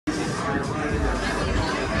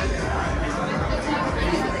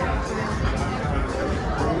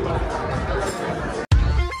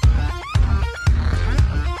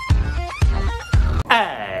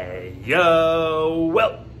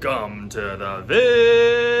to the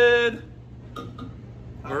vid.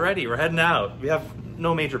 We're ready, we're heading out. We have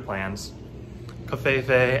no major plans.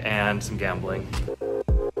 Covfefe and some gambling.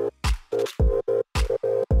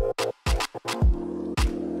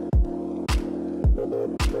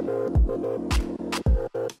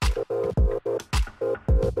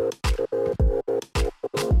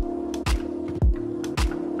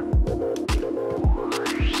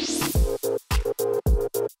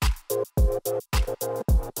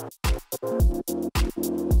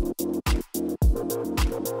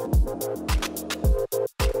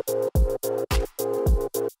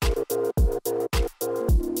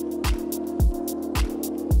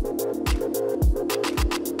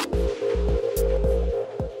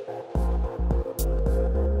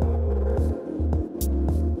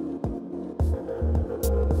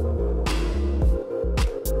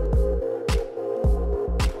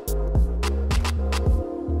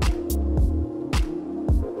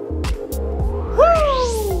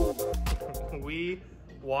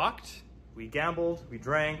 Walked, we gambled, we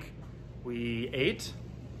drank, we ate.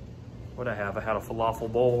 What'd I have? I had a falafel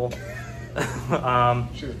bowl.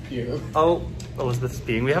 Oh, Elizabeth's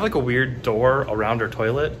peeing. We have like a weird door around our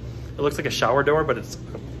toilet. It looks like a shower door, but it's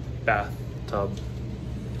a bathtub.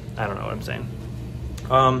 I don't know what I'm saying.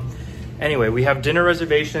 Anyway, we have dinner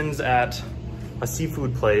reservations at a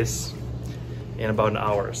seafood place in about an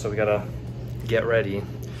hour, so we gotta get ready.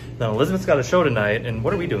 Now, Elizabeth's got a show tonight, and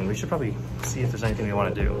what are we doing? We should probably see if there's anything we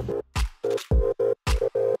want to do.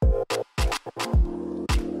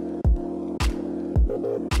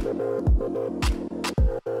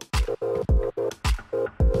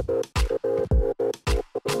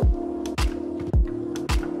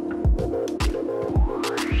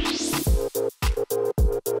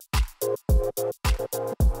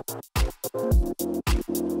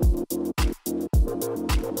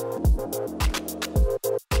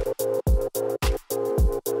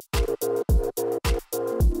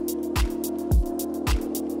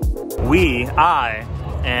 I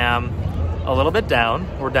am a little bit down.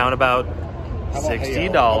 We're down about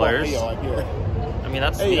 $60. I mean,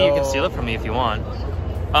 that's me. You can steal it from me if you want.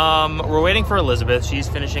 We're waiting for Elizabeth. She's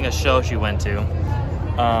finishing a show she went to.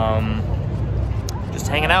 Just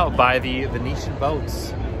hanging out by the Venetian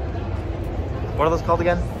boats. What are those called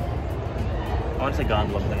again? I want to say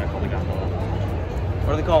gondola, but they're not called a gondola.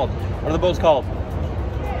 What are they called? What are the boats called?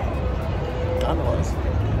 Gondolas.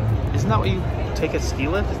 Isn't that what you take a ski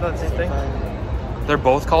lift? Isn't that the same thing? They're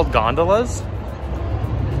both called gondolas?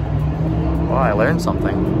 Well, I learned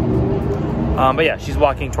something. But yeah, she's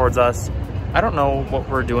walking towards us. I don't know what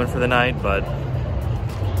we're doing for the night, but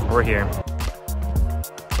we're here.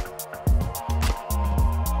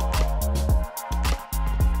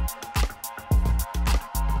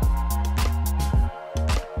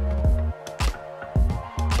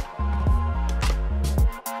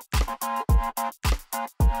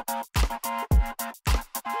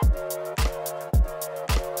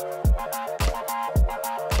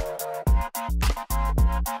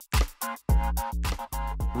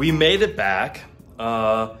 We made it back.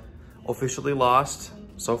 Officially lost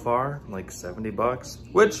so far like 70 bucks,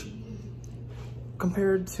 which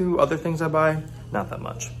compared to other things I buy, not that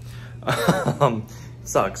much.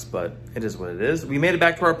 Sucks, but it is what it is. We made it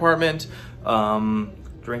back to our apartment,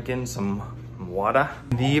 drinking some water.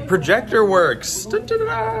 The projector works. Da, da, da,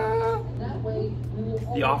 da.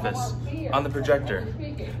 The Office on the projector,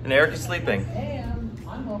 and Eric is sleeping.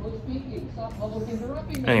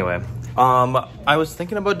 Anyway, I was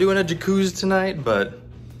thinking about doing a jacuzzi tonight, but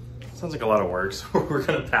it sounds like a lot of work, so we're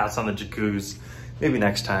gonna pass on the jacuzzi. Maybe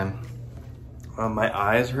next time. My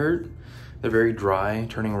eyes hurt. They're very dry,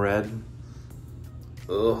 turning red.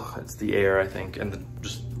 Ugh, it's the air, I think, and the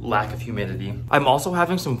just lack of humidity. I'm also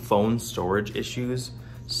having some phone storage issues,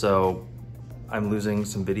 so I'm losing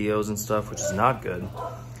some videos and stuff, which is not good.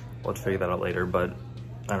 We'll have to figure that out later, but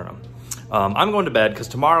I don't know. I'm going to bed because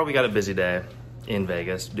tomorrow we got a busy day in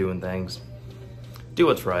Vegas doing things. Do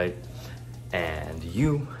what's right, and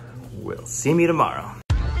you will see me tomorrow.